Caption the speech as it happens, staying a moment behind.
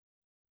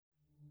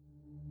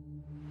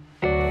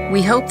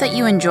We hope that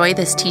you enjoy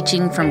this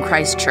teaching from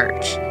Christ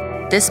Church.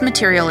 This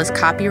material is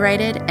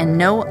copyrighted and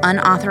no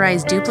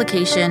unauthorized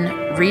duplication,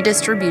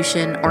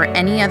 redistribution, or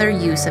any other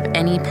use of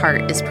any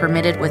part is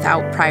permitted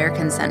without prior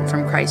consent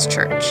from Christ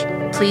Church.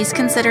 Please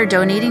consider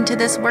donating to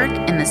this work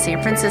in the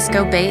San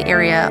Francisco Bay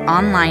Area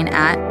online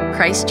at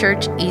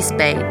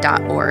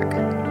christchurcheastbay.org.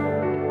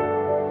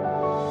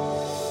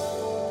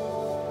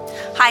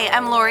 Hi,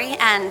 I'm Lori,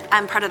 and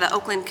I'm part of the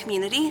Oakland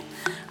community.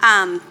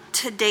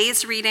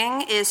 Today's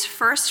reading is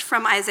first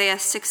from Isaiah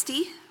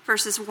 60,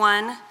 verses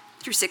 1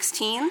 through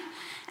 16,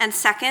 and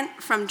second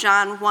from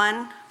John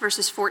 1,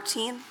 verses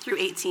 14 through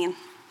 18.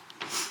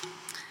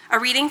 A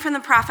reading from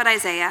the prophet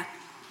Isaiah.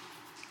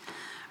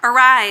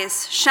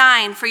 Arise,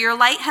 shine, for your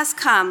light has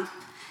come,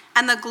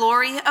 and the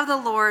glory of the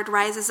Lord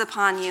rises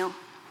upon you.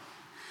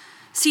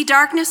 See,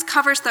 darkness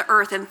covers the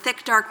earth, and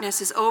thick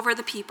darkness is over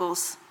the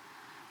peoples.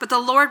 But the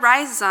Lord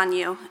rises on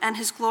you, and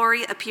his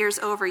glory appears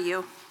over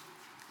you.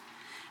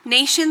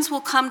 Nations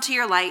will come to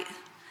your light,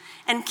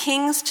 and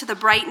kings to the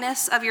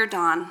brightness of your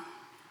dawn.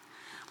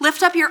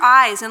 Lift up your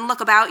eyes and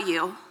look about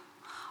you.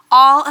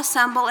 All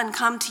assemble and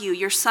come to you.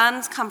 Your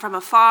sons come from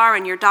afar,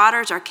 and your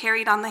daughters are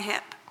carried on the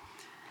hip.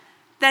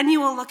 Then you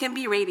will look and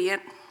be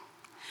radiant.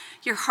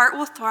 Your heart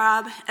will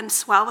throb and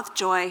swell with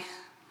joy.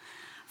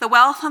 The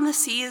wealth on the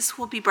seas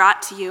will be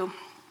brought to you.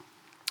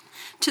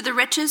 To the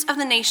riches of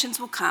the nations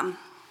will come.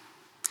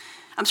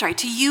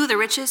 To you the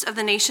riches of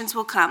the nations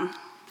will come.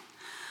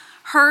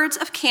 Herds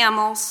of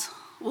camels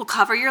will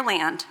cover your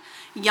land,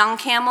 young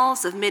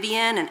camels of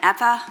Midian and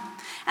Ephah,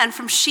 and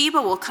from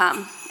Sheba will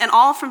come, and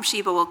all from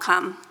Sheba will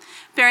come,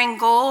 bearing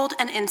gold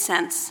and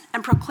incense,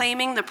 and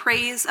proclaiming the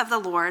praise of the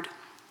Lord.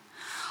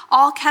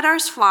 All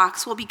Kedar's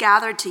flocks will be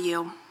gathered to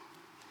you.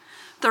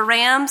 The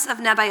rams of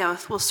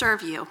Nebaioth will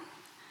serve you,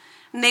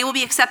 and they will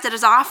be accepted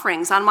as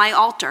offerings on my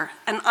altar,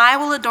 and I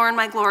will adorn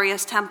my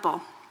glorious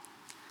temple.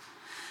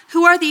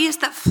 Who are these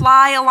that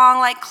fly along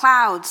like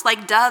clouds,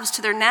 like doves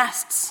to their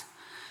nests?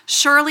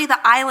 Surely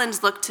the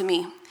islands look to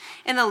me.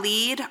 In the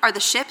lead are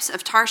the ships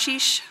of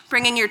Tarshish,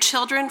 bringing your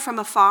children from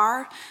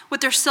afar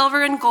with their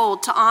silver and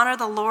gold to honor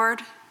the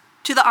Lord,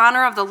 to the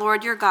honor of the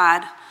Lord your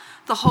God,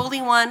 the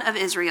Holy One of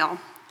Israel.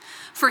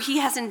 For he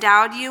has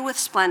endowed you with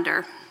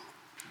splendor.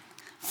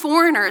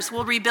 Foreigners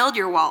will rebuild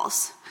your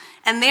walls,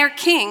 and their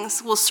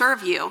kings will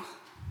serve you.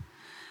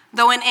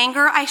 Though in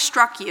anger I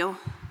struck you,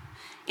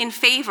 in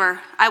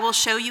favor I will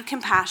show you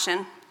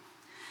compassion.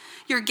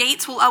 Your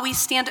gates will always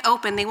stand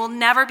open. They will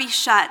never be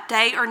shut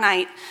day or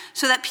night,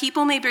 so that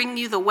people may bring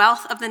you the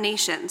wealth of the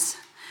nations.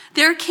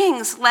 Their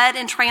kings led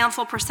in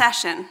triumphal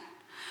procession.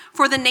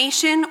 For the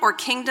nation or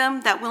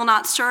kingdom that will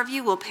not serve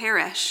you will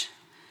perish.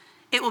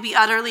 It will be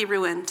utterly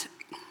ruined.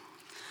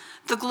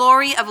 The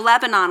glory of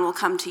Lebanon will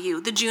come to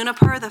you, the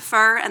juniper, the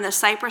fir, and the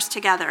cypress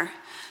together,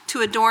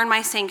 to adorn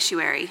my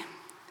sanctuary.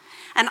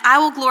 And I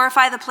will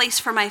glorify the place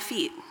for my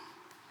feet.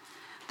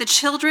 The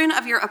children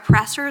of your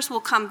oppressors will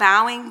come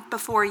bowing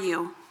before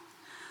you.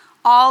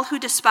 All who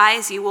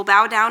despise you will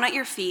bow down at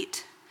your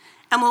feet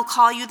and will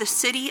call you the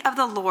city of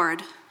the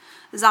Lord,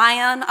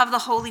 Zion of the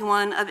Holy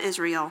One of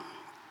Israel.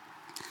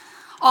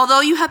 Although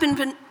you have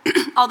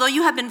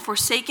been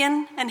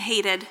forsaken and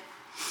hated,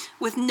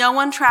 with no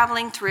one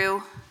traveling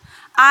through,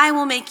 I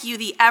will make you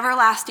the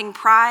everlasting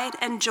pride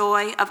and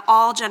joy of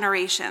all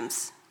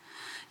generations.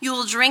 You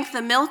will drink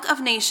the milk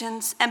of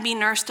nations and be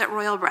nursed at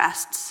royal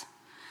breasts.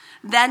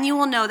 Then you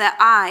will know that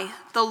I,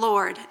 the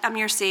Lord, am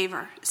your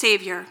Savior,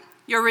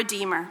 your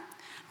Redeemer,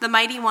 the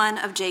Mighty One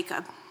of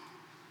Jacob.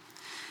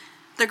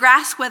 The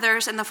grass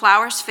withers and the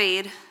flowers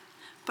fade,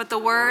 but the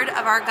word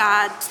of our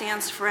God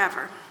stands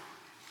forever.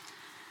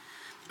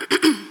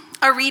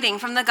 A reading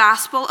from the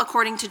Gospel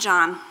according to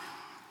John.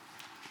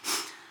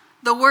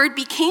 The Word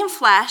became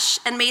flesh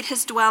and made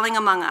his dwelling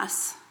among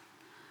us.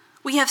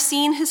 We have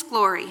seen his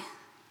glory,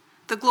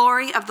 the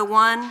glory of the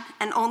one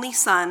and only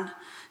Son,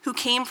 who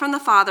came from the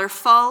Father,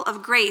 full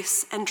of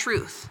grace and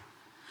truth.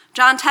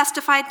 John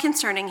testified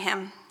concerning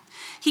him.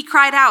 He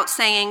cried out,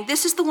 saying,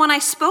 "This is the one I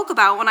spoke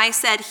about when I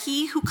said,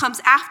 'He who comes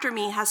after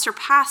me has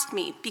surpassed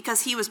me,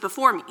 because he was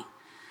before me.'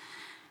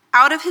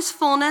 Out of his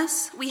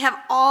fullness we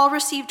have all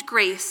received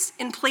grace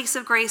in place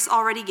of grace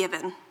already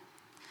given.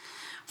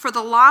 For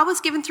the law was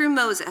given through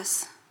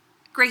Moses.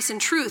 Grace and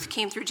truth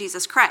came through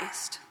Jesus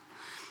Christ.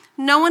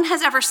 No one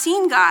has ever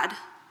seen God,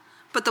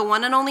 but the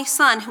one and only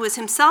Son, who is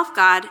himself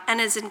God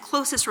and is in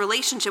closest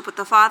relationship with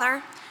the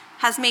Father,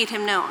 has made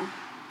him known."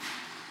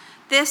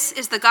 This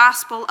is the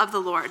gospel of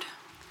the Lord.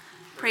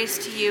 Praise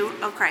to you,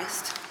 O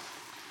Christ.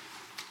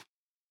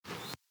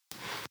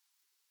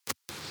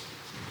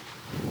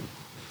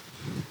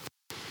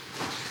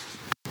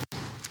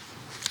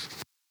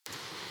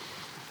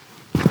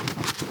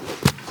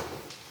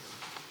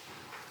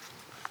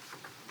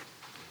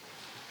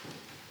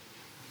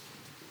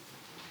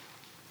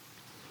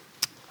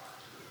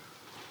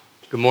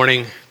 Good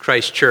morning,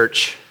 Christ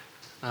Church.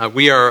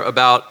 We are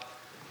about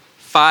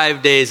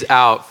 5 days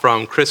out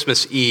from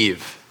Christmas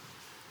Eve.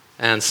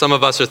 And some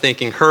of us are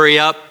thinking, hurry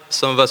up.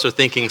 Some of us are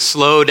thinking,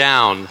 slow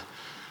down.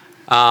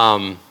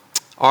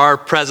 Our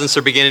presents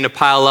are beginning to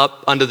pile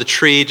up under the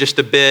tree just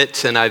a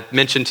bit, and I've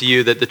mentioned to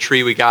you that the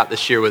tree we got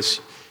this year was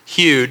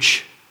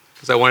huge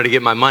because I wanted to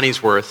get my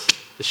money's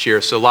worth this year,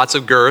 so lots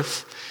of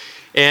girth.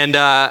 And,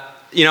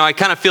 I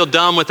kind of feel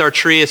dumb with our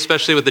tree,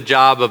 especially with the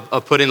job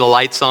of putting the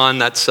lights on.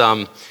 That's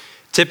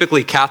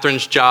typically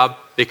Catherine's job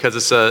because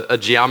it's a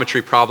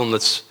geometry problem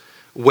that's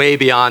way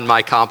beyond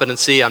my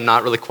competency. I'm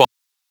not really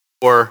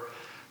qualified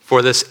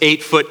for this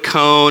 8-foot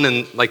cone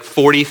and like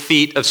 40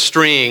 feet of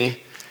string.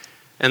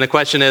 And the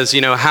question is,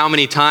 how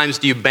many times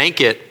do you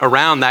bank it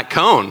around that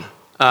cone?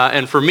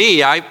 And for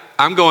me,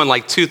 I'm going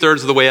like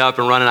 2/3 of the way up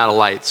and running out of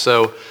lights.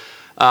 So,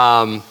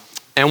 and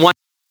once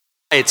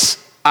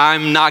lights,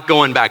 I'm not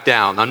going back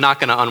down. I'm not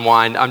going to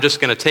unwind. I'm just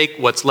going to take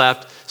what's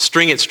left,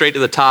 string it straight to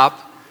the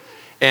top,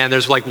 and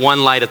there's like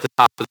one light at the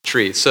top of the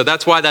tree. So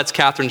that's why that's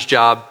Catherine's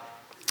job.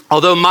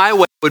 Although my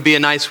way would be a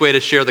nice way to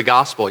share the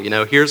gospel.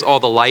 Here's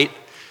all the light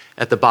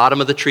at the bottom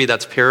of the tree,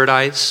 that's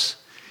paradise.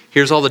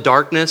 Here's all the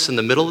darkness in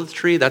the middle of the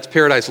tree, that's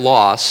paradise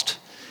lost.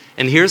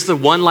 And here's the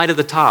one light at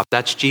the top,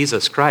 that's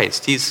Jesus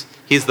Christ. He's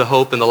the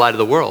hope and the light of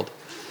the world.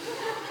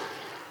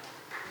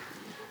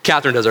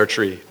 Catherine does our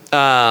tree.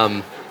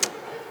 I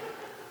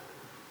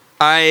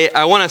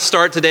want to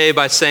start today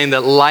by saying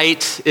that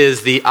light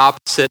is the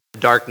opposite of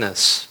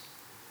darkness.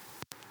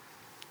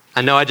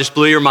 I know I just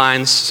blew your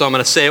minds, so I'm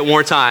going to say it one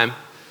more time.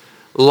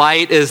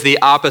 Light is the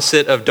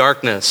opposite of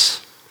darkness.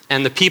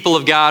 And the people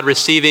of God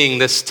receiving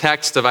this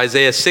text of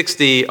Isaiah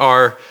 60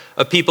 are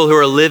a people who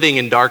are living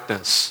in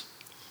darkness.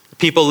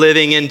 People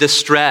living in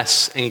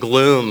distress and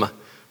gloom,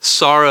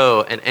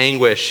 sorrow and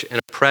anguish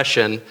and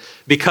oppression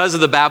because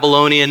of the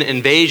Babylonian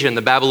invasion,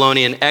 the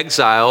Babylonian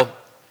exile.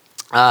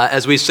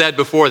 As we said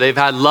before, they've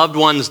had loved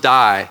ones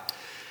die.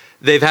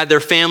 They've had their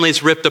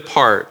families ripped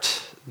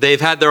apart. They've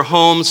had their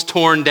homes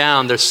torn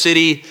down, their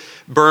city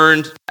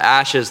burned to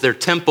ashes. Their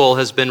temple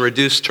has been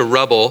reduced to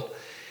rubble.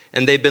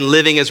 And they've been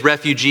living as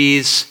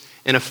refugees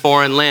in a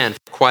foreign land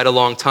for quite a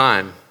long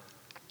time.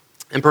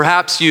 And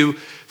perhaps you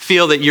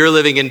feel that you're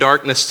living in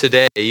darkness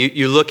today.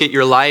 You look at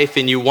your life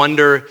and you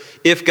wonder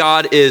if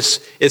God is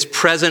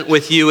present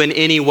with you in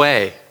any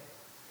way.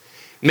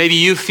 Maybe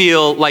you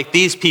feel like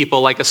these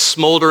people, like a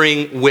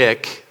smoldering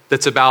wick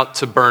that's about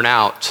to burn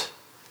out.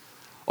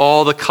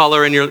 All the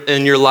color in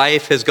your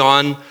life has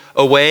gone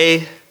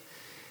away,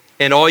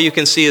 and all you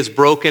can see is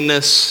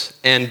brokenness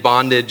and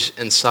bondage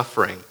and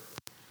suffering.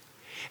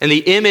 And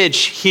the image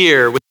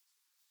here with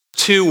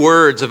 2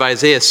 words of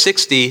Isaiah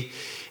 60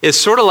 is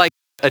sort of like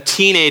a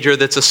teenager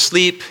that's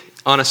asleep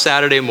on a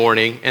Saturday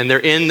morning, and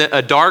they're in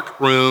a dark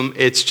room.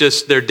 It's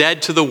just, they're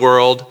dead to the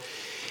world.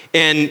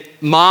 And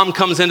mom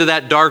comes into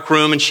that dark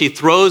room and she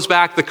throws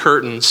back the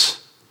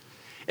curtains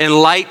and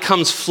light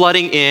comes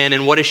flooding in.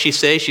 And what does she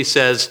say? She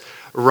says,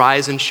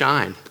 "Rise and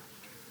shine.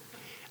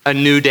 A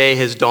new day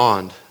has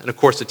dawned." And of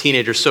course, the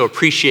teenager so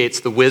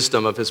appreciates the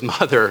wisdom of his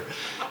mother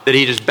that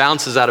he just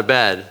bounces out of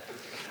bed.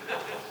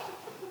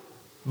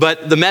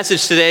 But the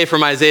message today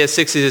from Isaiah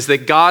 60 is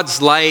that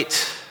God's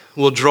light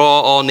will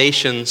draw all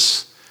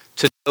nations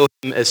to know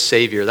him as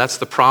Savior. That's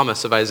the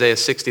promise of Isaiah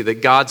 60,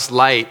 that God's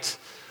light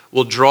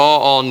will draw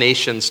all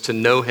nations to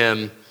know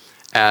him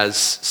as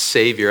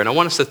Savior. And I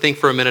want us to think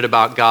for a minute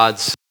about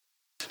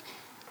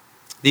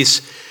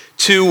these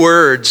 2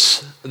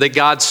 words that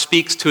God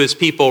speaks to his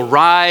people,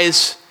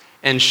 rise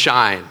and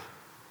shine.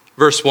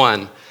 Verse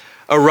 1,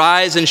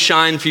 arise and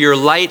shine, for your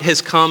light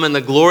has come and the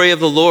glory of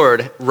the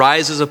Lord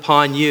rises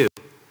upon you.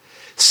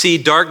 See,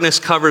 darkness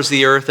covers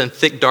the earth and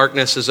thick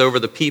darkness is over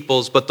the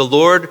peoples, but the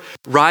Lord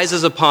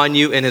rises upon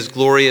you and his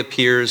glory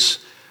appears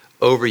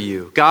over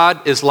you.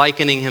 God is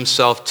likening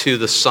himself to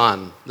the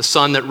sun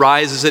that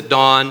rises at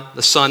dawn,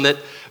 the sun that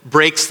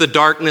breaks the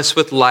darkness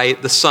with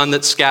light, the sun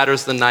that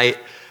scatters the night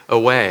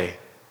away.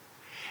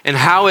 And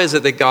how is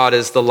it that God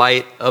is the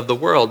light of the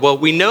world? Well,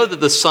 we know that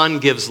the sun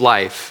gives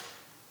life,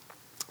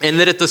 and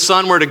that if the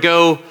sun were to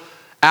go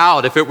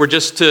out, if it were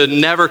just to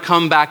never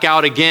come back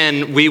out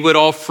again, we would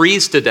all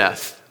freeze to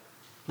death,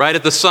 right?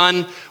 If the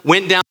sun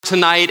went down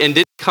tonight and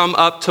didn't come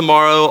up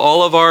tomorrow,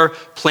 all of our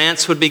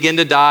plants would begin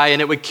to die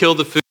and it would kill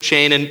the food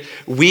chain and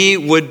we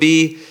would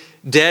be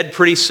dead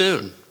pretty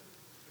soon.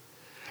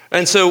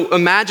 And so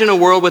imagine a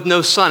world with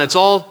no sun. It's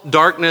all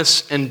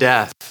darkness and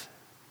death.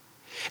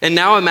 And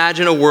now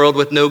imagine a world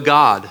with no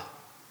God.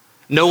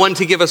 No one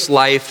to give us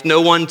life, no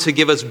one to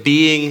give us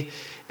being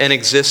and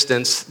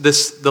existence.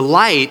 The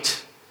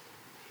light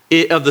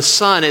of the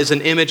sun is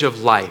an image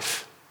of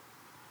life.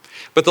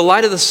 But the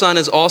light of the sun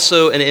is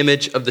also an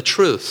image of the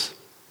truth.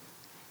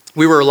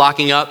 We were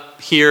locking up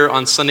here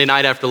on Sunday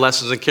night after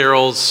lessons and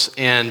carols,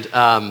 and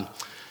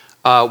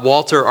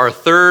Walter, our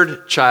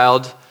 3rd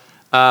child,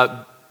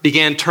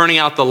 began turning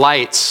out the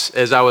lights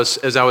as I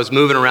was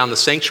moving around the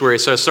sanctuary.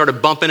 So I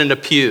started bumping into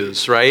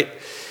pews, right?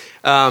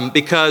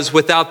 Because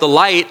without the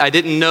light, I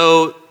didn't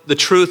know the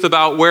truth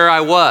about where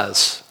I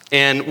was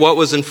and what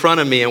was in front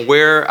of me and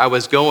where I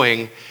was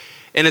going.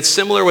 And it's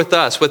similar with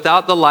us.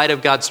 Without the light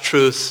of God's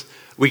truth,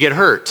 we get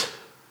hurt.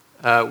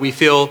 We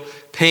feel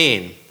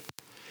pain.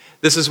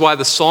 This is why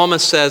the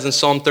psalmist says in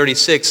Psalm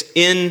 36,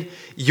 in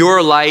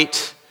your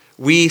light,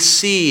 we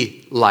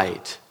see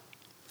light.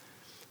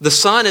 The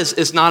sun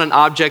is not an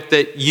object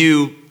that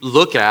you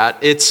look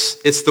at.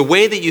 It's the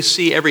way that you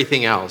see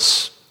everything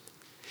else.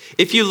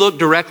 If you look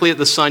directly at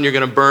the sun, you're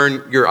going to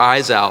burn your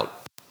eyes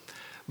out.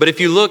 But if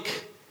you look,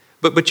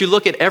 but you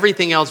look at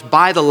everything else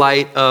by the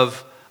light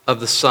of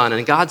the sun.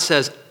 And God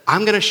says,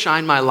 I'm going to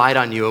shine my light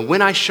on you. And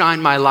when I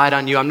shine my light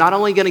on you, I'm not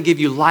only going to give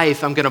you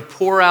life, I'm going to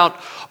pour out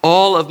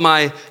all of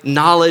my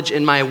knowledge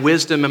and my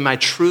wisdom and my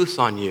truth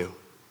on you.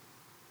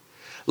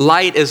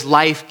 Light is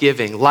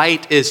life-giving.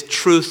 Light is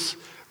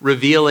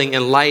truth-revealing.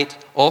 And light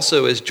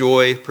also is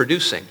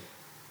joy-producing.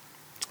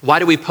 Why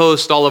do we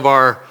post all of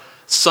our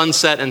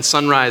sunset and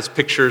sunrise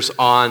pictures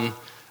on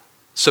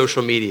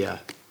social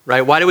media,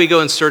 right? Why do we go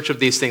in search of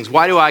these things?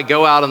 Why do I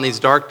go out on these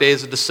dark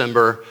days of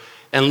December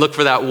and look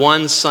for that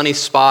one sunny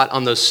spot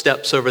on those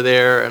steps over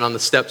there and on the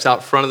steps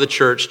out front of the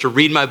church to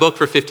read my book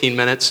for 15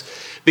 minutes?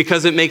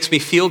 Because it makes me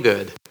feel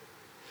good.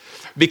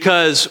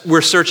 Because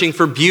we're searching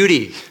for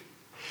beauty.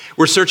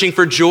 We're searching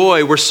for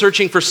joy. We're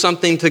searching for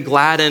something to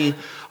gladden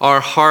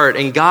our heart.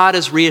 And God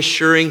is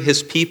reassuring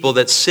his people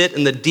that sit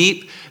in the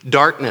deep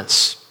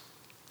darkness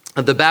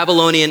of the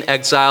Babylonian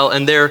exile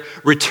and their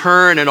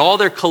return and all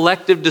their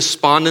collective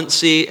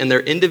despondency and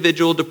their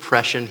individual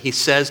depression. He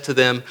says to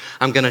them,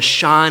 I'm going to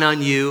shine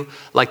on you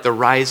like the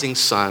rising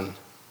sun.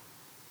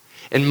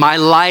 And my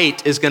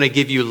light is going to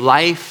give you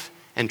life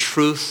and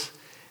truth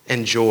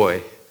and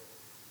joy.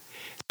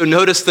 So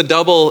notice the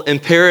double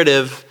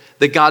imperative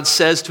that God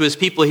says to his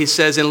people. He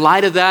says, in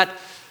light of that,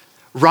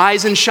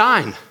 rise and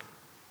shine.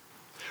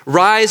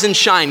 Rise and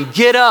shine.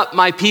 Get up,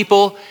 my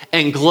people,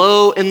 and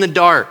glow in the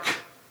dark.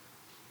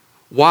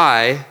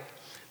 Why?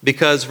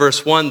 Because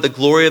verse 1, the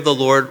glory of the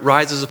Lord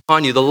rises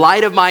upon you. The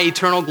light of my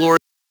eternal glory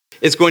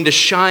is going to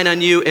shine on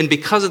you. And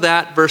because of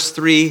that, verse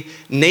 3,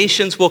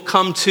 nations will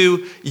come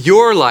to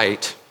your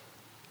light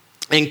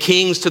and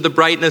kings to the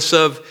brightness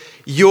of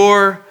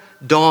your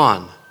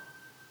dawn.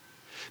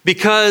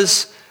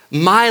 Because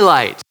my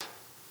light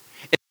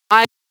and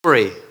my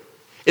glory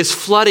is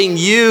flooding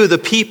you, the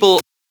people.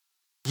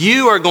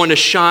 You are going to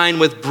shine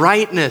with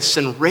brightness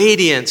and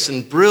radiance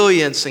and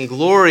brilliance and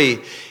glory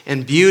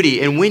and beauty.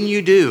 And when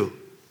you do,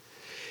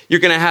 you're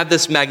going to have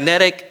this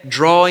magnetic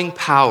drawing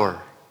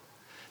power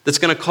that's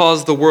going to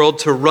cause the world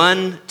to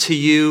run to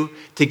you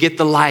to get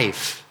the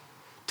life,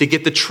 to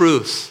get the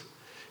truth,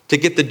 to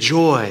get the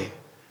joy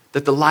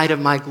that the light of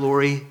my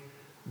glory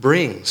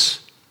brings.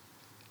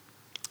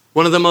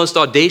 One of the most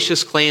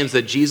audacious claims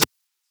that Jesus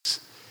makes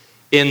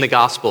in the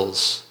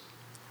Gospels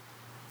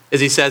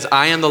is he says,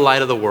 I am the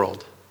light of the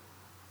world.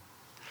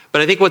 But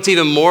I think what's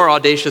even more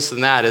audacious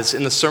than that is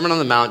in the Sermon on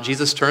the Mount,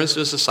 Jesus turns to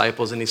his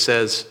disciples and he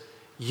says,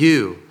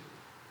 you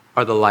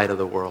are the light of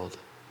the world.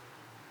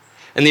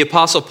 And the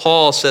Apostle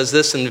Paul says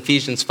this in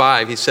Ephesians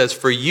 5. He says,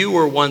 for you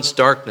were once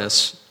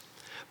darkness,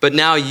 but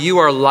now you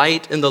are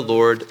light in the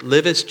Lord.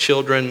 Live as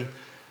children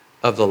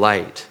of the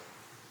light.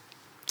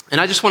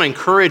 And I just want to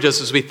encourage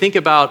us as we think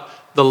about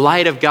the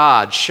light of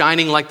God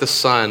shining like the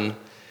sun,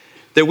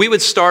 that we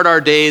would start our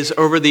days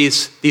over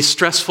these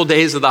stressful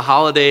days of the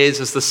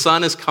holidays as the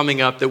sun is coming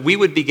up, that we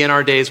would begin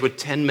our days with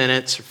 10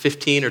 minutes or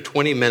 15 or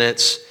 20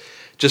 minutes,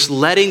 just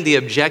letting the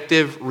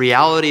objective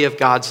reality of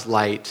God's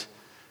light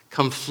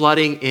come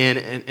flooding in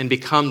and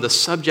become the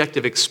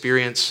subjective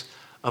experience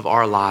of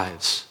our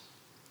lives.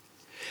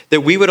 That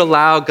we would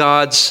allow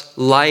God's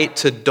light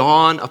to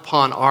dawn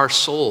upon our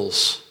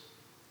souls.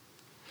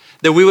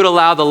 That we would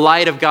allow the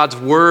light of God's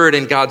word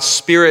and God's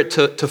spirit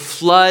to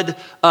flood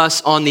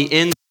us on the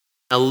inside,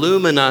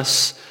 illumine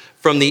us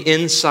from the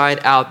inside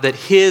out, that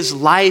his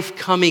life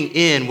coming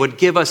in would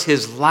give us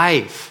his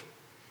life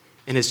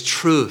and his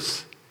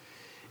truth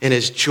and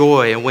his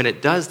joy. And when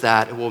it does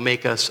that, it will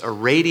make us a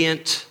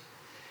radiant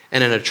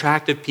and an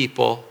attractive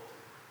people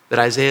that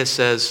Isaiah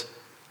says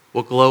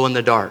will glow in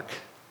the dark.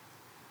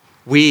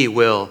 We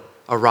will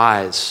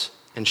arise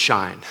and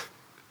shine.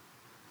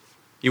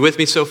 You with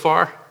me so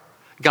far?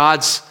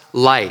 God's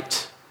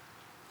light.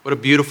 What a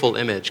beautiful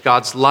image.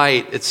 God's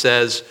light, it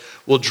says,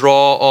 will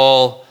draw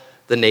all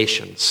the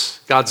nations.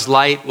 God's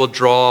light will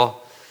draw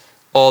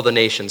all the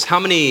nations. How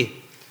many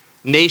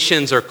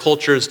nations or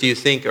cultures do you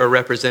think are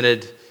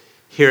represented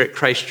here at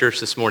Christ Church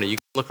this morning? You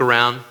can look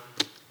around,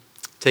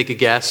 take a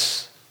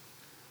guess.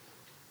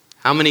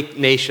 How many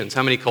nations,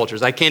 how many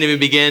cultures? I can't even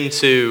begin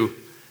to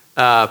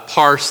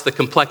parse the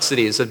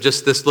complexities of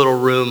just this little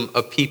room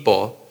of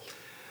people.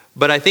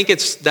 But I think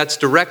that's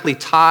directly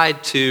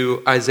tied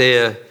to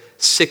Isaiah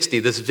 60,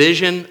 this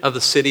vision of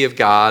the city of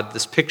God,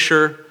 this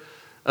picture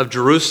of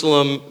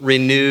Jerusalem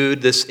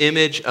renewed, this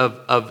image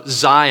of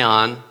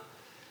Zion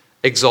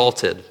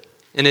exalted.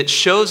 And it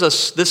shows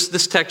us,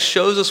 this text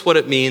shows us what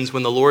it means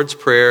when the Lord's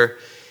Prayer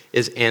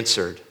is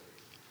answered.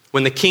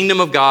 When the kingdom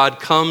of God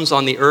comes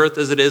on the earth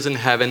as it is in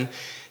heaven,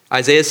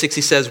 Isaiah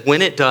 60 says,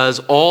 when it does,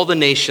 all the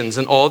nations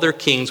and all their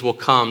kings will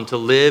come to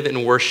live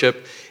and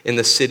worship in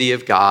the city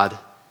of God.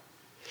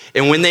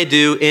 And when they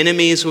do,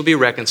 enemies will be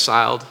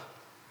reconciled.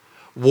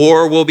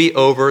 War will be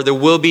over. There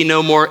will be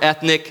no more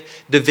ethnic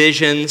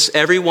divisions.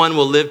 Everyone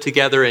will live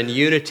together in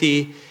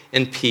unity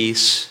and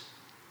peace.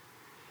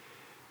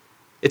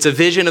 It's a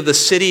vision of the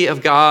city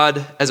of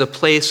God as a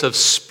place of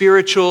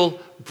spiritual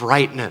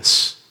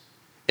brightness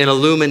and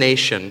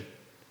illumination,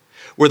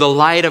 where the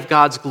light of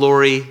God's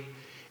glory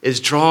is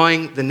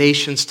drawing the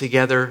nations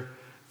together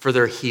for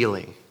their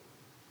healing.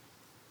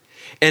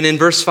 And in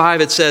verse 5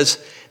 it says,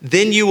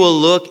 "Then you will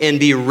look and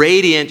be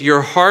radiant.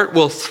 Your heart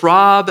will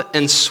throb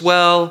and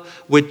swell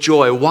with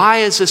joy." Why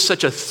is this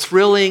such a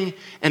thrilling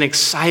and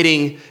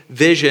exciting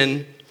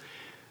vision?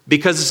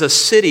 Because it's a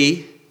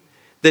city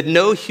that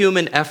no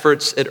human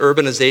efforts at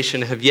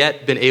urbanization have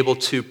yet been able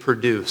to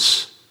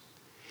produce.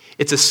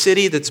 It's a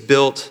city that's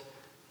built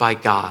by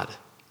God.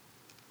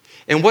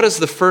 And what is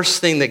the first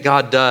thing that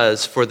God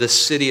does for this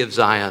city of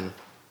Zion?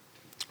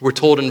 We're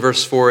told in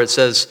verse 4, it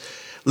says,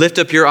 "Lift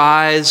up your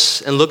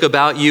eyes and look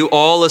about you.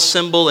 All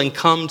assemble and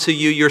come to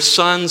you. Your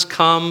sons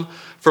come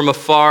from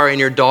afar and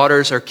your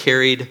daughters are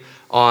carried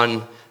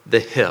on the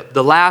hip."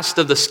 The last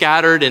of the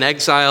scattered and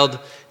exiled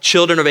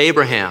children of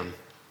Abraham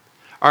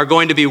are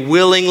going to be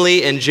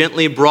willingly and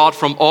gently brought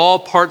from all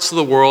parts of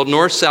the world,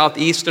 north, south,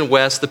 east, and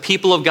west. The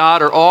people of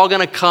God are all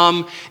going to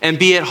come and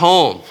be at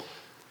home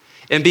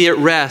and be at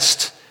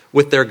rest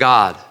with their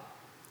God.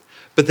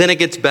 But then it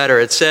gets better.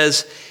 It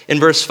says in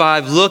verse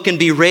 5, "Look and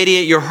be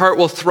radiant. Your heart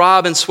will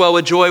throb and swell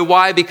with joy."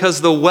 Why?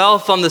 Because the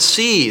wealth on the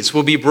seas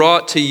will be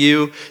brought to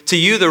you. To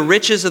you, the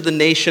riches of the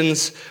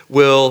nations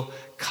will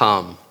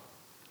come.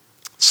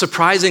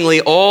 Surprisingly,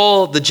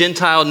 all the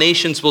Gentile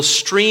nations will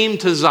stream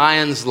to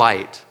Zion's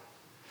light.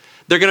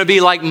 They're going to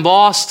be like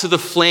moths to the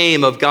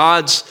flame of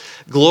God's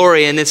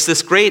glory. And it's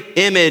this great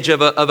image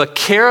of a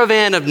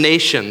caravan of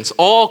nations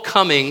all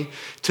coming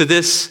to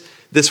this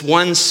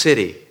one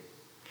city.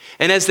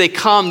 And as they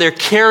come, they're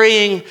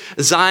carrying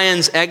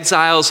Zion's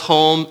exiles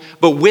home.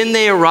 But when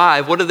they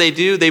arrive, what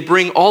do? They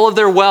bring all of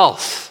their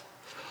wealth,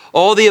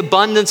 all the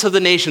abundance of the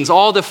nations,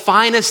 all the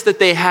finest that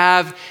they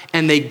have,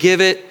 and they give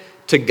it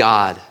to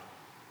God.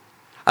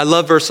 I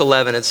love verse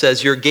 11. It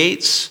says, "Your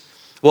gates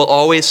will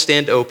always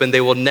stand open.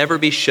 They will never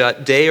be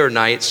shut day or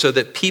night, so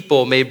that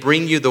people may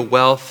bring you the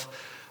wealth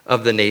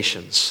of the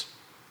nations."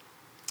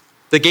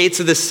 The gates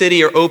of the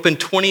city are open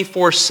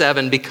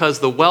 24/7 because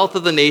the wealth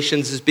of the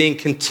nations is being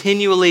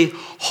continually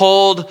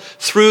hauled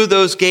through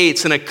those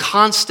gates in a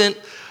constant,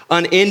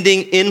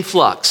 unending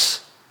influx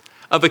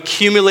of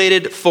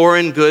accumulated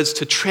foreign goods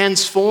to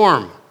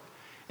transform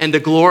and to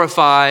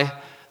glorify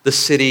the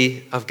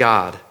city of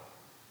God.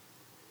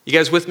 You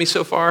guys with me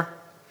so far?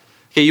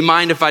 Okay, you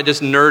mind if I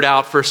just nerd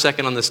out for a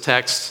second on this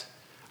text?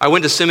 I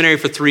went to seminary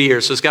for 3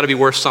 years, so it's got to be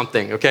worth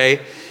something, okay?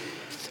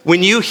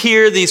 When you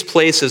hear these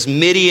places,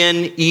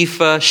 Midian,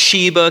 Ephah,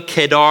 Sheba,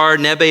 Kedar,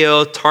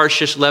 Nebaioth,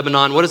 Tarshish,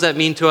 Lebanon, what does that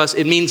mean to us?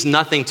 It means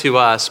nothing to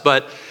us,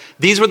 but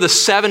these were the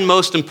 7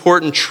 most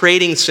important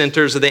trading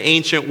centers of the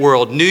ancient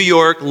world: New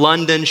York,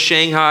 London,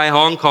 Shanghai,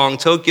 Hong Kong,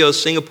 Tokyo,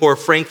 Singapore,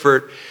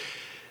 Frankfurt.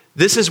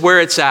 This is where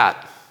it's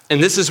at,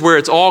 and this is where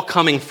it's all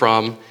coming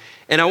from.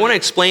 And I want to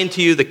explain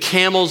to you the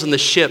camels and the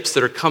ships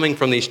that are coming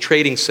from these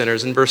trading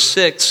centers. In verse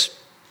 6,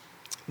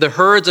 "The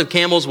herds of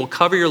camels will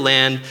cover your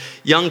land,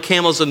 young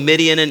camels of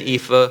Midian and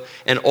Ephah,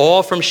 and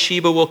all from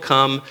Sheba will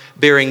come,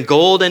 bearing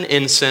gold and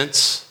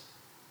incense."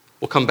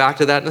 We'll come back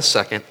to that in a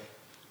second.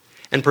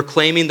 "And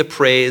proclaiming the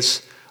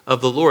praise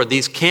of the Lord."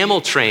 These camel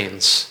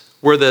trains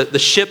were the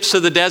ships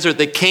of the desert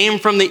that came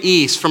from the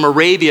east, from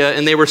Arabia,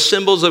 and they were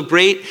symbols of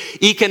great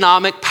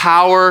economic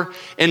power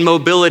and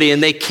mobility.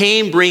 And they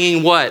came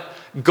bringing what?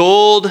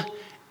 Gold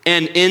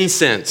and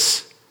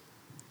incense.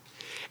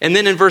 And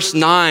then in verse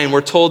 9, we're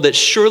told that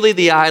surely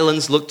the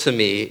islands look to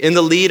me. In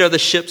the lead are the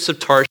ships of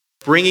Tarshish,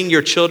 bringing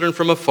your children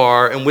from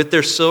afar, and with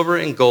their silver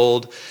and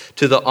gold,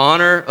 to the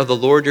honor of the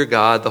Lord your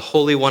God, the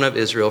Holy One of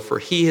Israel, for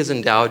he has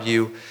endowed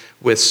you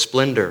with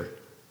splendor.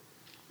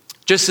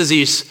 Just as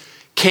these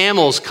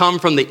camels come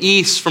from the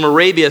east, from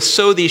Arabia,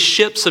 so these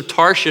ships of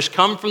Tarshish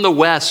come from the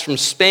west, from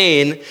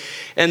Spain,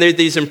 and they're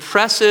these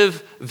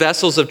impressive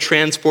vessels of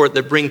transport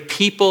that bring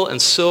people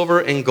and silver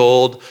and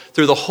gold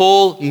through the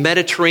whole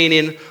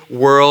Mediterranean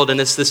world.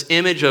 And it's this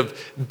image of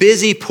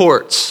busy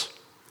ports,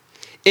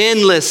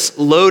 endless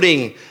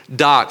loading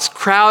docks,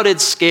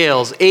 crowded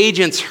scales,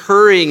 agents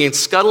hurrying and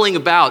scuttling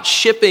about,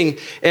 shipping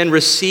and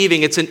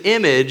receiving. It's an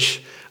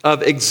image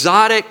of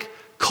exotic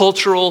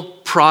cultural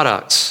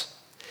products,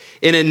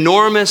 an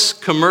enormous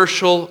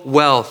commercial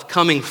wealth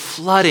coming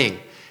flooding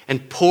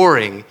and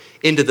pouring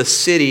into the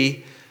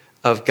city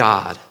of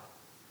God.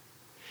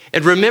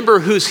 And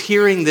remember who's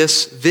hearing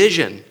this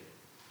vision.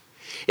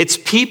 It's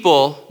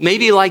people,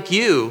 maybe like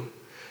you,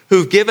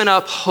 who've given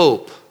up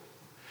hope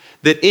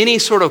that any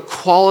sort of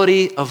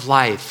quality of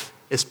life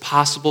is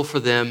possible for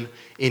them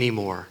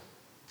anymore.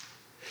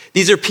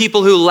 These are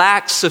people who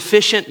lack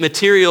sufficient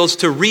materials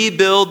to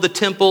rebuild the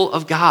temple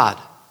of God.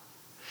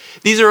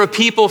 These are a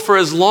people, for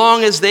as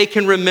long as they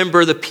can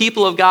remember, the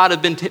people of God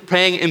have been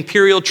paying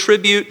imperial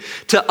tribute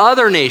to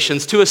other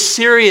nations, to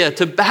Assyria,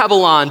 to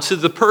Babylon, to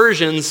the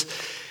Persians.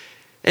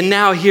 And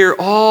now here,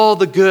 all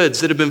the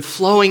goods that have been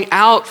flowing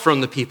out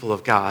from the people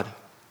of God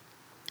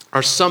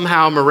are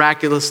somehow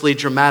miraculously,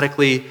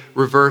 dramatically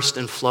reversed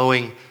and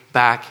flowing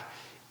back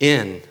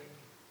in.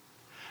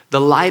 The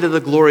light of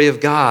the glory of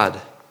God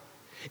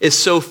is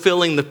so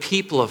filling the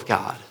people of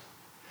God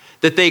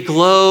that they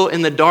glow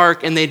in the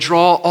dark and they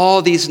draw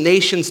all these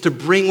nations to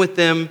bring with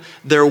them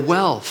their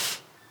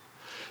wealth.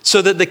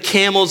 So that the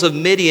camels of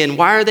Midian,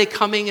 why are they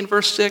coming in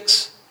verse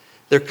 6?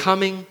 They're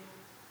coming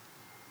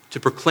to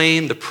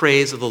proclaim the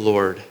praise of the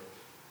Lord.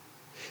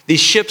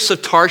 These ships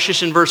of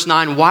Tarshish in verse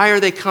 9, why are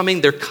they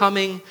coming? They're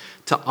coming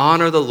to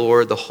honor the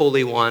Lord, the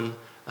Holy One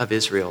of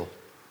Israel.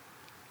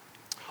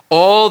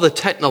 All the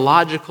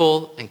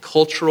technological and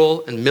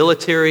cultural and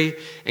military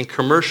and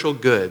commercial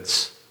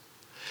goods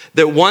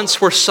that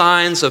once were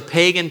signs of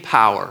pagan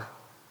power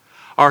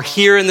are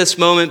here in this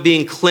moment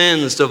being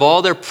cleansed of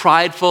all their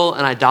prideful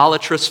and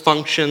idolatrous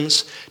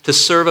functions to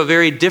serve a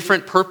very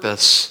different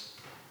purpose.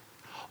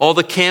 All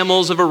the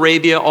camels of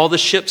Arabia, all the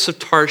ships of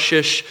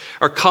Tarshish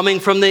are coming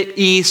from the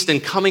east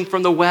and coming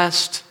from the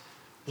west.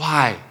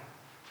 Why?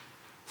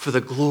 For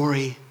the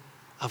glory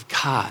of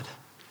God.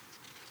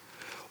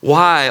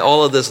 Why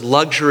all of this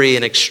luxury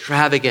and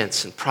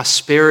extravagance and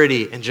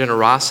prosperity and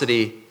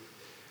generosity?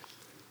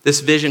 This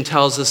vision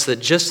tells us that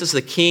just as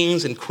the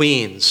kings and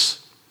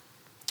queens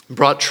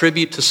brought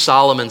tribute to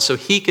Solomon so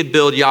he could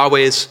build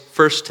Yahweh's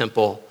first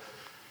temple,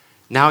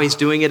 now he's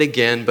doing it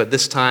again, but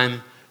this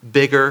time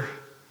bigger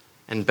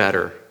and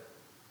better.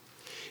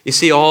 You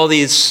see,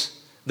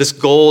 this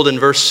gold in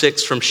verse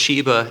 6 from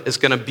Sheba is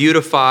going to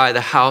beautify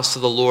the house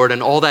of the Lord,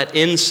 and all that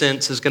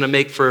incense is going to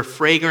make for a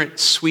fragrant,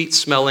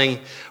 sweet-smelling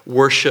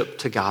worship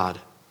to God.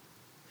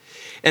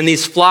 And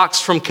these flocks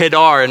from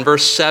Kedar in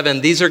verse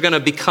 7, these are going to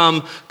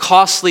become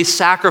costly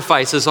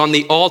sacrifices on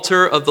the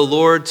altar of the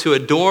Lord to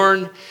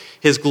adorn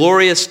his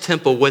glorious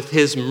temple with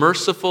his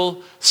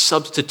merciful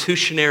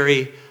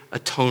substitutionary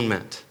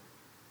atonement.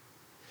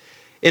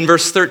 In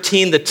verse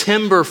 13, the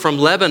timber from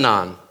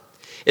Lebanon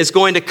is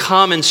going to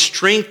come and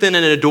strengthen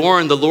and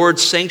adorn the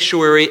Lord's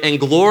sanctuary and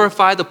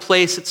glorify the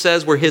place, it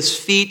says, where his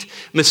feet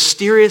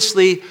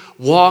mysteriously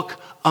walk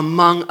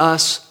among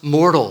us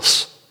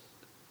mortals.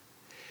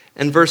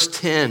 And verse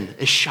 10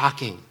 is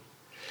shocking.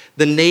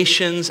 The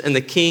nations and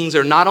the kings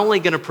are not only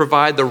going to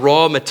provide the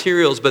raw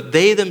materials, but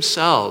they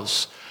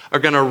themselves are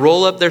going to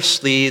roll up their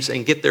sleeves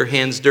and get their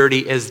hands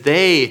dirty as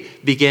they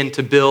begin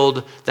to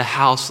build the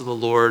house of the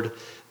Lord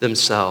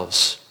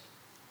themselves.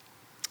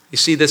 You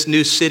see, this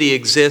new city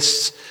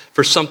exists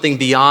for something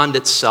beyond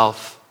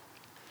itself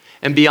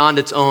and beyond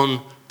its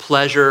own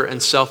pleasure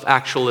and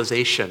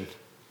self-actualization.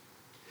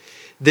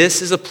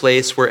 This is a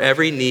place where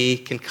every knee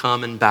can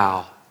come and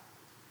bow,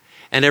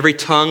 and every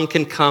tongue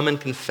can come and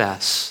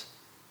confess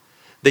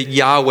that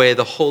Yahweh,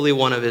 the Holy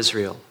One of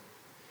Israel,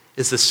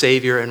 is the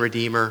Savior and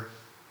Redeemer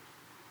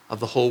of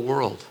the whole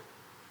world.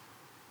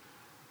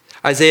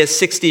 Isaiah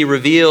 60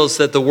 reveals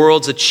that the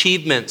world's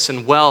achievements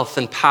and wealth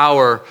and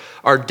power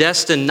are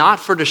destined not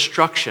for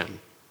destruction,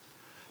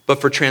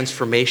 but for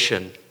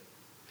transformation.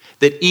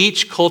 That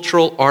each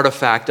cultural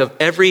artifact of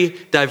every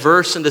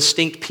diverse and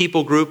distinct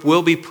people group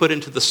will be put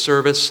into the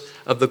service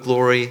of the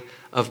glory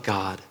of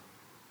God.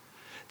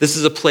 This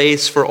is a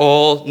place for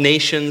all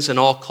nations and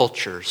all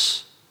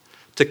cultures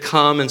to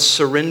come and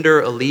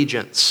surrender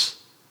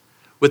allegiance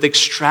with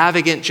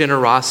extravagant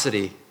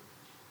generosity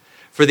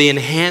for the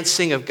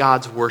enhancing of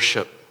God's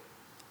worship,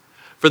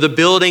 for the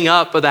building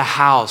up of the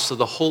house of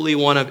the Holy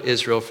One of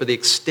Israel, for the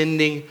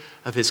extending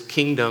of his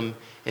kingdom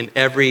in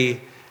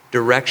every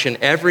direction.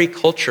 Every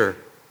culture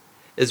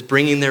is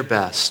bringing their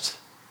best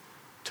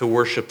to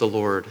worship the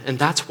Lord. And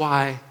that's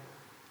why,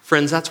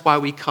 friends, that's why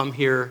we come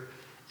here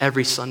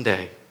every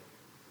Sunday.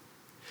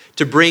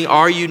 To bring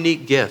our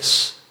unique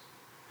gifts,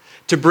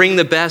 to bring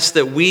the best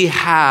that we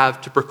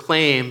have to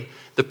proclaim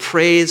the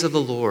praise of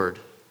the Lord,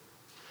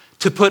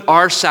 to put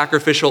our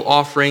sacrificial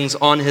offerings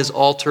on his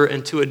altar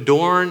and to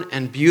adorn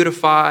and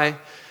beautify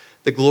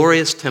the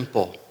glorious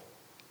temple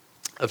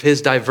of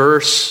his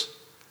diverse,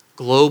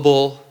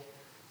 global,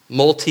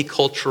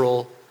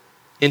 multicultural,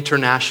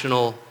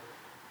 international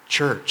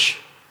church.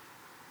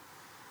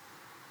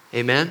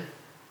 Amen?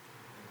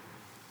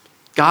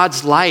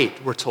 God's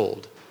light, we're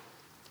told,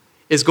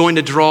 is going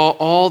to draw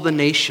all the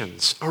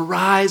nations.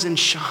 Arise and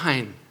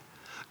shine.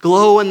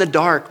 Glow in the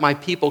dark, my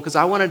people, because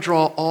I want to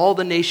draw all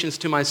the nations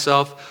to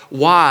myself.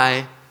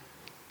 Why?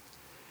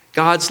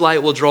 God's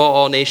light will draw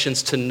all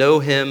nations to know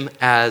him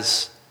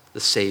as the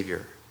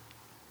Savior.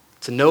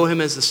 To know him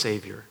as the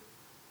Savior.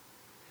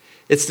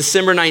 It's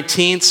December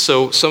 19th,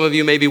 so some of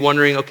you may be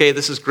wondering, okay,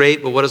 this is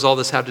great, but what does all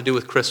this have to do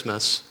with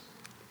Christmas?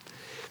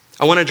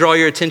 I want to draw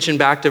your attention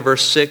back to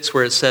verse 6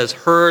 where it says,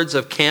 herds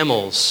of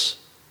camels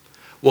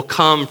will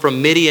come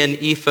from Midian,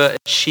 Ephah, and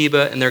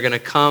Sheba, and they're going to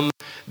come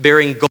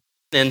bearing gold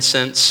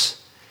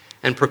incense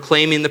and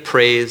proclaiming the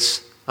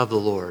praise of the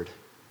Lord.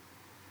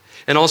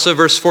 And also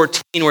verse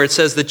 14 where it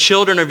says, the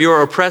children of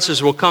your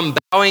oppressors will come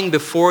bowing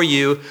before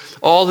you.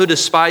 All who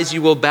despise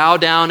you will bow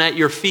down at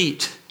your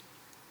feet.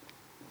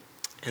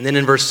 And then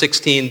in verse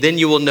 16, then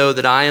you will know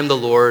that I am the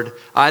Lord.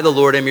 I, the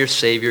Lord, am your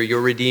Savior,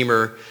 your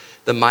Redeemer,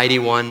 the mighty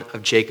one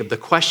of Jacob. The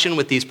question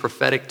with these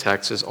prophetic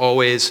texts is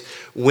always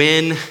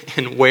when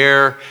and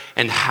where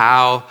and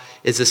how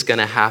is this going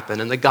to happen?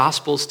 And the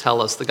Gospels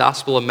tell us, the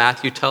Gospel of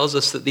Matthew tells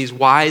us that these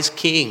wise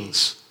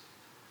kings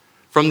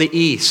from the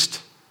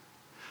east,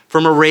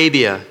 from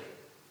Arabia,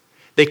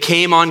 they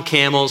came on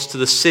camels to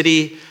the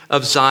city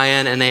of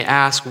Zion and they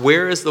asked,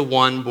 where is the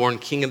one born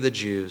King of the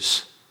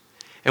Jews?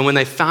 And when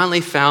they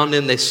finally found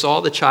him, they saw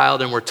the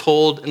child and were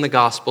told in the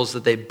Gospels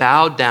that they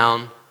bowed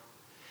down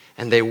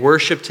and they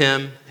worshiped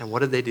him. And what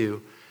did they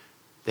do?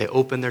 They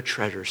opened their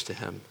treasures to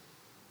him.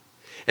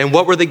 And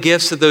what were the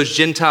gifts that those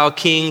Gentile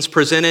kings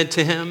presented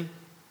to him?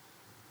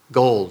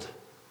 Gold,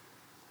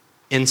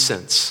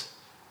 incense,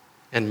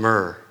 and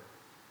myrrh.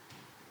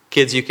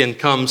 Kids, you can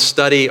come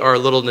study our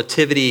little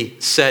nativity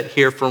set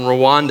here from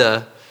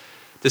Rwanda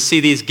to see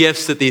these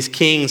gifts that these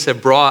kings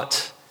have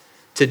brought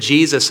to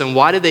Jesus. And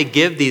why did they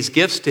give these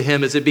gifts to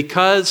him? Is it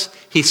because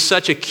he's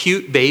such a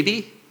cute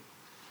baby?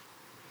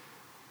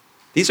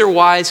 These are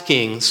wise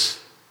kings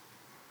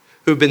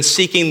who've been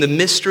seeking the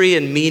mystery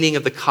and meaning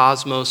of the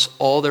cosmos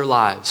all their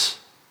lives.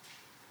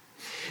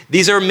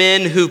 These are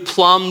men who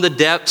plumb the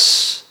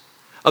depths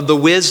of the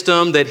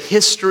wisdom that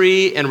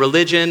history and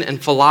religion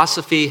and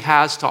philosophy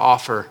has to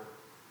offer.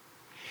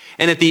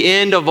 And at the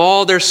end of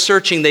all their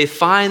searching, they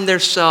find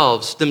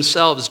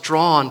themselves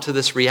drawn to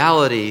this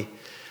reality.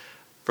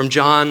 From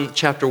John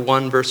chapter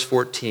 1, verse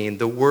 14,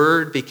 the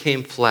Word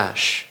became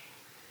flesh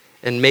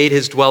and made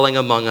his dwelling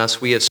among us.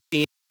 We have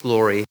seen his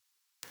glory,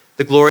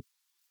 the glory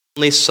of the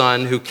only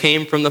Son who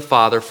came from the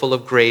Father, full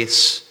of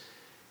grace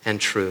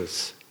and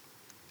truth.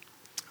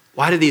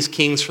 Why do these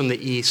kings from the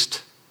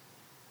east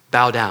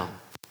bow down?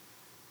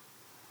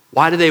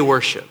 Why do they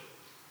worship?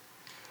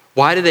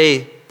 Why do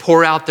they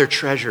pour out their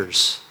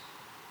treasures?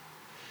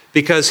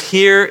 Because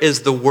here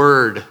is the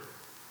Word,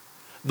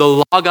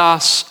 the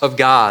Logos of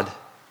God,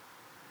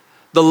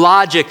 the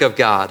logic of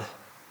God,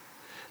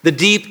 the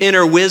deep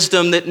inner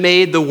wisdom that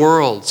made the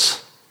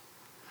worlds,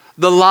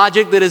 the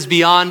logic that is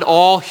beyond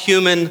all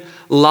human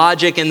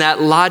logic, and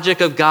that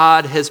logic of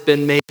God has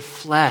been made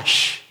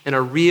flesh in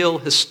a real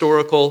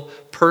historical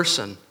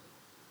person.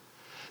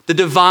 The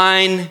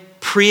divine,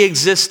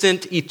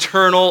 pre-existent,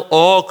 eternal,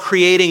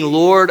 all-creating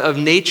Lord of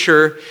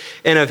nature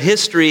and of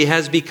history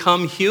has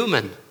become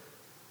human.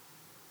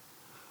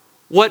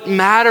 What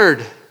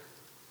mattered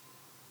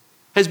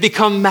has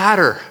become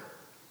matter.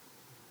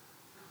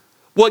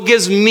 What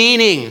gives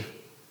meaning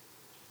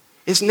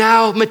is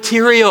now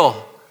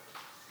material.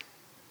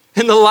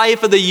 And the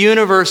life of the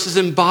universe is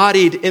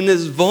embodied in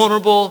this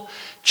vulnerable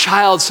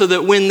child so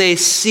that when they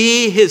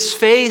see his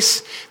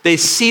face, they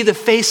see the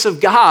face of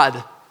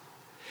God.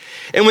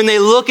 And when they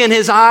look in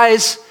his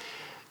eyes,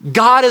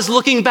 God is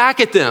looking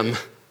back at them.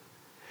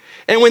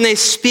 And when they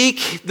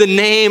speak the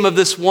name of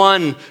this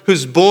one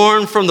who's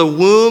born from the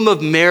womb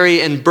of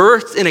Mary and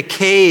birthed in a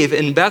cave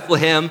in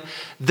Bethlehem,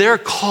 they're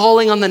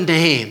calling on the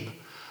name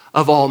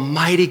of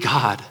Almighty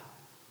God.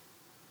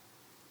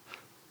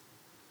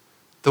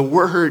 The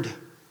Word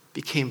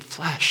became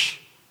flesh,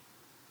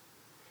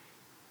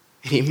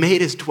 and he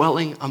made his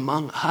dwelling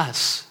among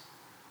us.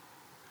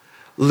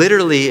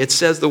 Literally, it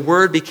says the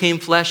Word became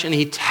flesh and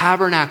he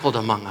tabernacled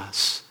among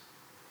us.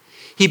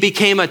 He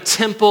became a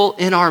temple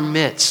in our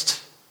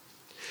midst,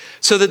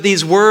 so that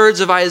these words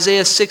of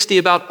Isaiah 60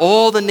 about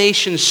all the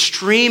nations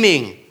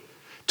streaming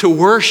to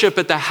worship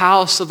at the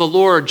house of the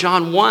Lord,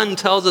 John 1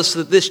 tells us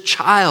that this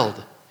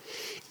child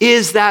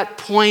is that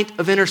point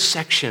of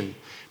intersection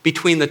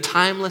between the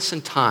timeless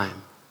and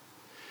time,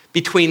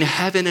 between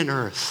heaven and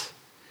earth,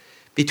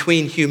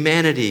 between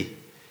humanity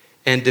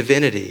and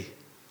divinity.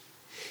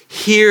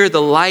 Here,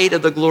 the light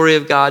of the glory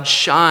of God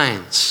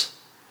shines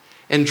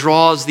and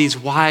draws these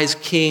wise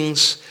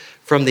kings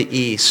from the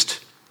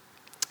east.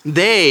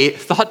 They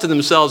thought to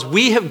themselves,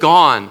 we have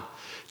gone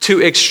to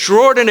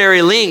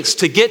extraordinary lengths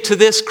to get to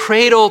this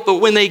cradle, but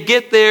when they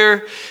get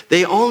there,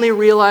 they only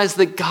realize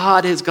that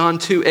God has gone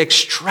to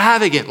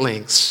extravagant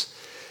lengths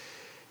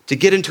to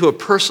get into a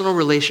personal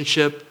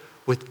relationship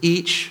with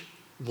each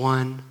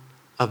one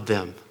of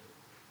them.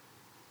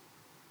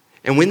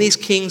 And when these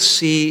kings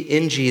see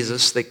in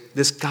Jesus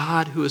this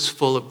God who is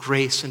full of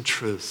grace and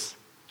truth,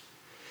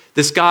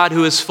 this God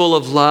who is full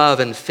of love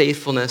and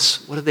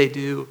faithfulness, what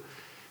do?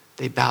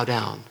 They bow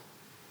down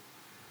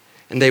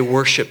and they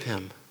worship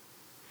him.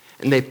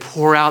 And they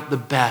pour out the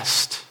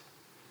best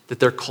that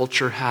their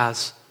culture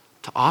has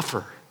to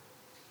offer.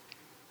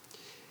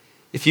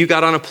 If you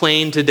got on a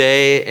plane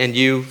today and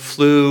you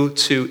flew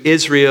to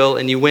Israel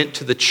and you went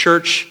to the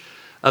Church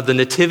of the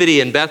Nativity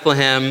in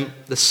Bethlehem,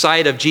 the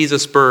site of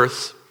Jesus'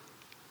 birth,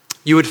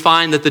 you would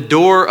find that the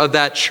door of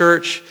that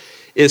church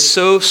is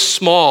so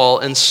small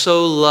and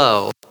so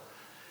low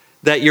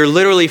that you're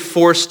literally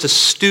forced to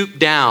stoop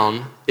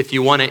down if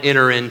you want to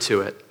enter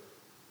into it.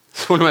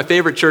 It's one of my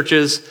favorite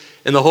churches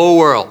in the whole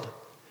world.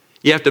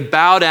 You have to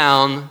bow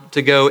down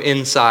to go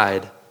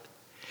inside.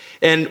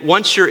 And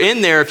once you're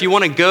in there, if you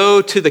want to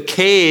go to the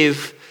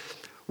cave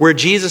Where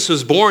Jesus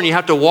was born, you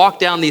have to walk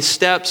down these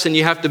steps and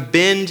you have to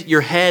bend your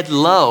head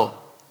low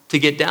to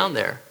get down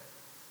there.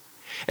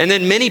 And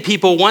then many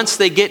people, once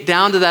they get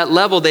down to that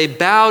level, they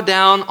bow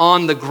down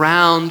on the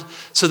ground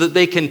so that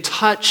they can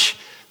touch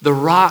the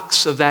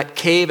rocks of that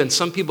cave. And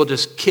some people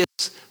just kiss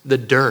the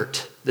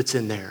dirt that's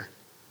in there.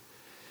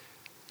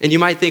 And you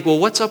might think, well,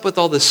 what's up with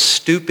all this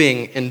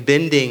stooping and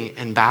bending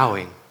and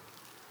bowing?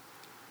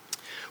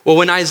 Well,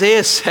 when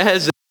Isaiah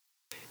says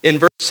in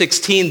verse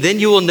 16, then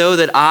you will know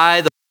that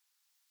I, the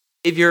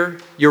Savior,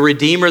 your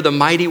Redeemer, the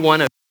mighty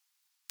one of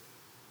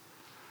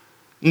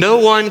no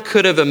one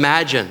could have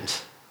imagined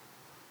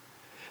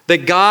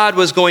that God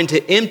was going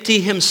to empty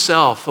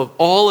himself of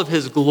all of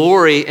his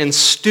glory and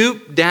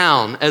stoop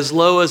down as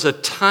low as a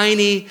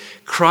tiny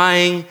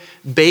crying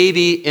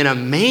baby in a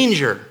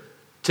manger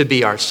to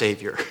be our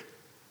Savior.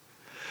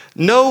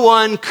 No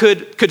one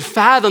could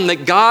fathom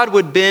that God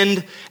would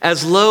bend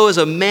as low as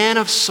a man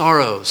of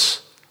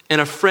sorrows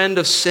and a friend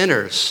of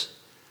sinners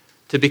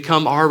to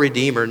become our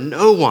Redeemer.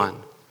 No one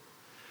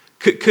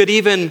could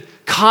even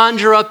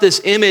conjure up this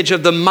image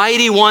of the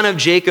mighty one of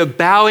Jacob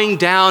bowing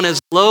down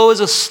as low as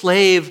a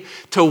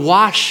slave to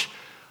wash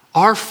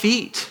our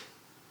feet.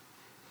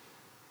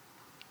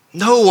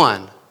 No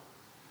one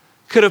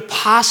could have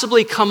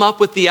possibly come up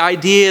with the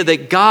idea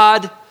that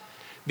God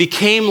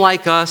became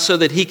like us so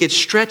that he could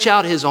stretch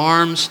out his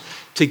arms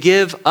to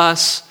give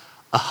us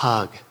a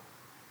hug.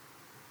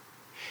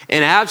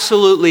 And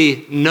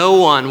absolutely no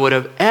one would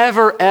have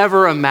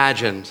ever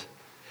imagined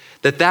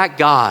that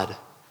God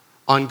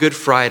on Good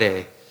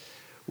Friday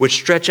would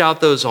stretch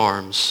out those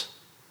arms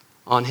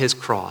on his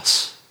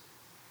cross.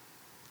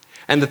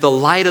 And that the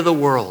light of the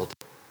world,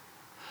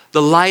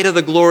 the light of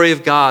the glory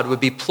of God would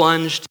be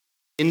plunged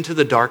into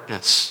the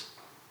darkness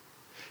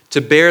to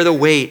bear the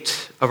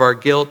weight of our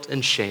guilt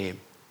and shame,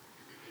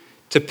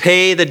 to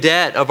pay the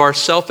debt of our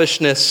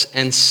selfishness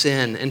and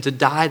sin, and to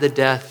die the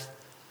death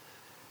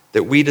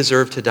that we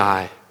deserve to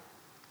die.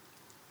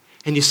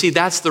 And you see,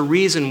 that's the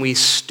reason we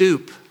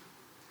stoop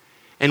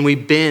and we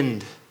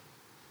bend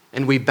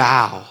and we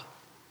bow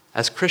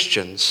as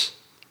Christians,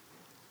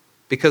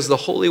 because the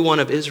Holy One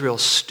of Israel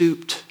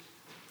stooped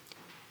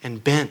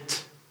and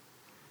bent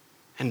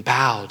and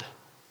bowed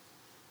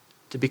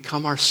to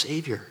become our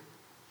Savior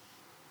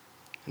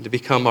and to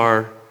become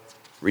our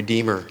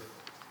Redeemer.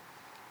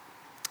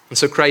 And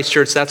so, Christ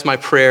Church, that's my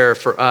prayer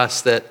for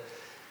us, that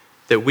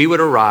we would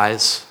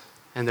arise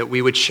and that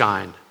we would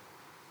shine,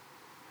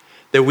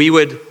 that we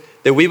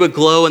would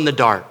glow in the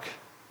dark,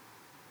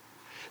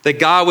 that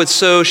God would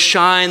so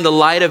shine the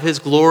light of his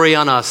glory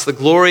on us, the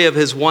glory of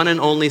his one and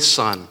only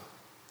Son,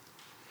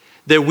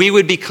 that we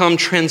would become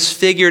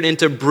transfigured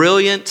into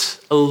brilliant,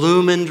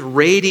 illumined,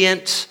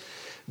 radiant,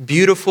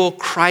 beautiful,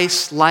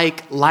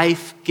 Christ-like,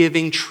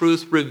 life-giving,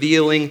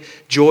 truth-revealing,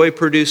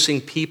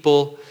 joy-producing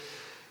people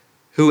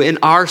who in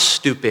our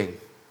stooping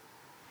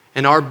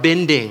and our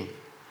bending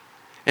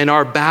and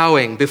our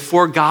bowing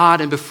before God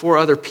and before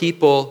other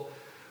people,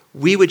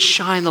 we would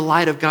shine the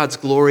light of God's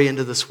glory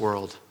into this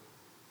world.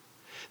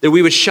 That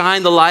we would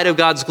shine the light of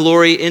God's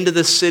glory into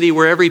this city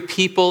where every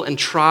people and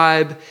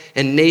tribe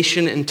and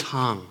nation and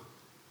tongue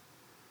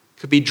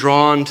could be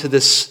drawn to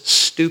this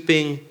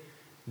stooping,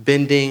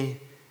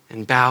 bending,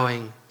 and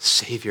bowing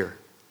Savior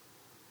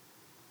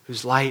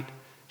whose light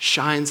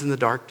shines in the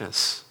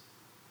darkness,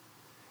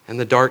 and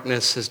the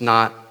darkness has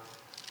not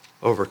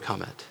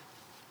overcome it.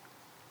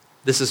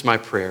 This is my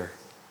prayer.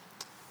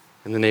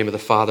 In the name of the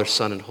Father,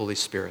 Son, and Holy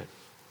Spirit.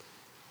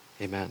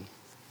 Amen.